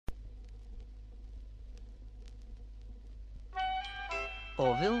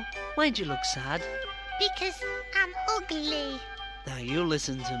Orville, why'd you look sad? Because I'm ugly. Now you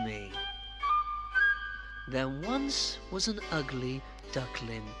listen to me. There once was an ugly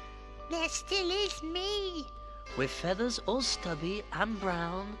duckling. There still is me. With feathers all stubby and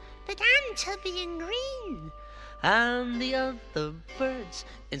brown. But I'm tubby and green. And the other birds,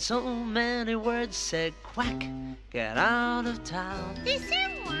 in so many words, said, "Quack, get out of town." They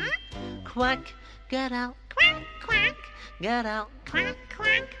said what? Quack, get out. Quack, quack. Get out. Quack,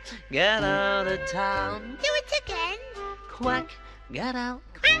 quack. Get out of town. Do it again. Quack, get out.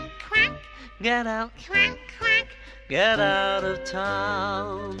 Quack, quack. Get out. Quack, quack. Get out of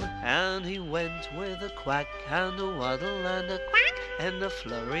town. And he went with a quack and a waddle and a Quack. and a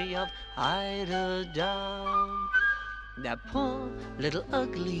flurry of eider down. That poor little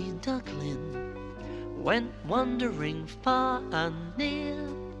ugly duckling went wandering far and near,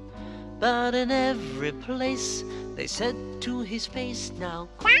 but in every place they said to his face, "Now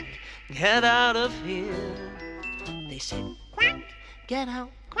Quack. get out of here." They said, Quack. "Get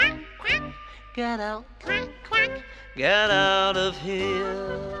out, Quack, quack. get out, Quack, quack. get out of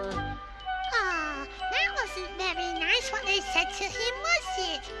here." Ah, that wasn't very nice what they said to him, was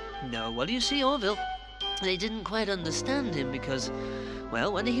it? No, well, you see, Orville, they didn't quite understand him because,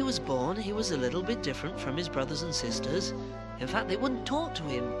 well, when he was born, he was a little bit different from his brothers and sisters. In fact, they wouldn't talk to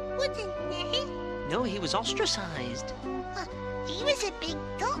him. Wouldn't they? No, he was ostracized. He was a big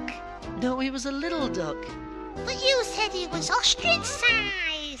duck. No, he was a little duck. But you said he was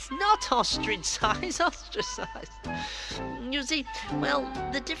ostrich-sized. Not ostrich-sized, ostracized. You see, well,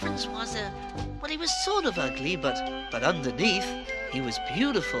 the difference was, well, he was sort of ugly, but underneath, he was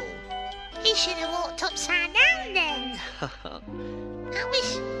beautiful. He should have walked upside down then. I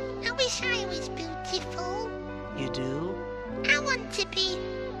wish I was beautiful. You do? I want to be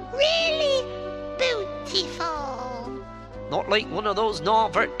really beautiful. Not like one of those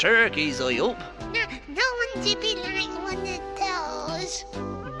Norfolk turkeys, I hope. No one to be like one of those.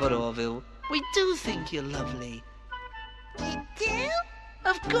 But Orville, we do think you're lovely. You do?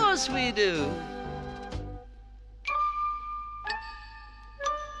 Of course we do.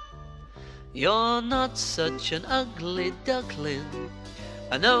 You're not such an ugly duckling,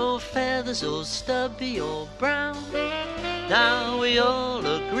 and no feathers or stubby or brown. Now we all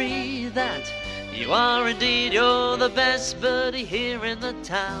agree that you are indeed, you're the best birdie here in the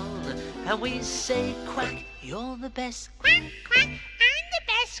town. And we say, quack, you're the best. Quack, quack, I'm the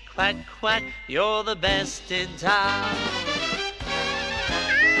best. Quack, quack, you're the best in town.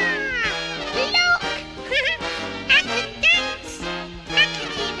 Look! I can dance! I can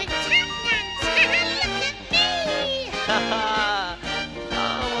even tap dance! Look at me! Ha ha!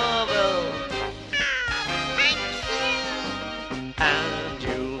 Oh, Orville. Thank you! And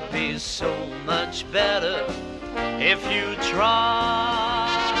you'll be so much better if you try.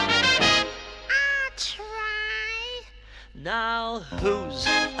 I'll try. Now who's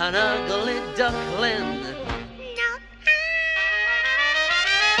an ugly duckling?